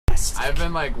I've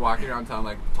been like walking around town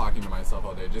like talking to myself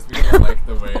all day just because I like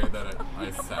the way that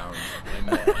I sound in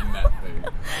that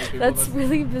thing. That's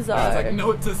really bizarre. It's like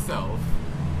note to self.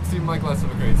 Seem like less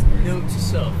of a crazy person. Note to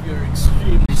self, you're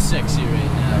extremely sexy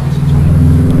right now.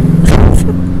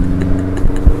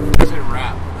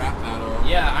 Rap battle.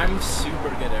 Yeah, I'm super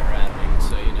good at rapping,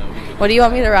 so you know. What do you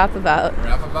want me to rap about?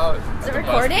 Rap about? Is it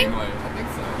recording? I think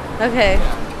so. Okay.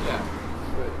 Yeah.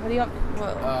 What do you want?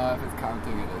 Whoa. If it's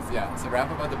counting, it is. Yeah. So rap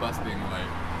about the bus being late.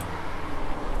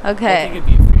 Okay. What's a good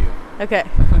beat for you? Okay.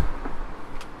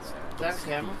 That's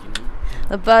camera.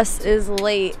 The bus is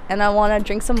late, and I want to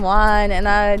drink some wine, and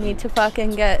I need to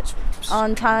fucking get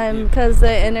on time because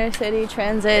the inner city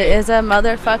transit is a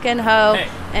motherfucking hoe. Hey.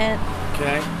 And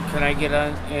Can I get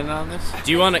in on this?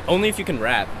 Do you want to? Only if you can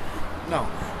rap. No.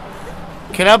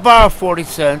 Can I borrow 40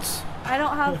 cents? I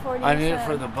don't have 40 I need it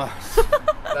for the bus.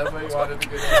 That's what you wanted to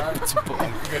get on?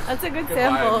 That's a good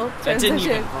sample. That didn't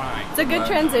Transition. even rhyme. It's a good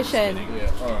transition.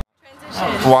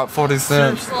 I want 40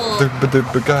 cents.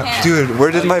 Dude,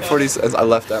 where did my 40 cents? I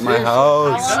left at my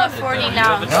house. I want a 40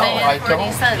 now. No, I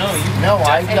don't. No,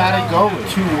 I gotta go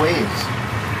 2 ways.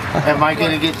 Am I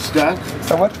gonna get stuck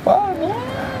So much fun.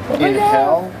 in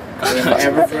hell? In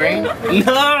Evergreen?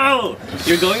 No!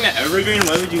 You're going to Evergreen?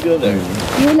 Why would you go there?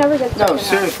 You would never get No,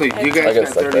 seriously, you guys got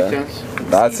 30 cents?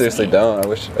 No, I seriously don't. I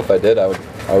wish if I did, I would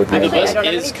The make bus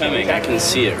it. is coming. I can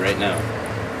see it right now.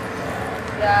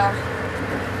 Yeah.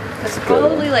 It's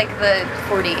probably like the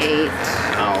 48.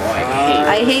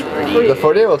 I hate 48. The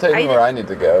 48 will take me where I need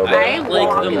to go. But I like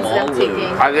walk the instead of mall taking.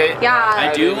 Are they? Yeah.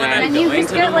 I do when I'm And you going just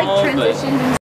to the get like mall, but transitions.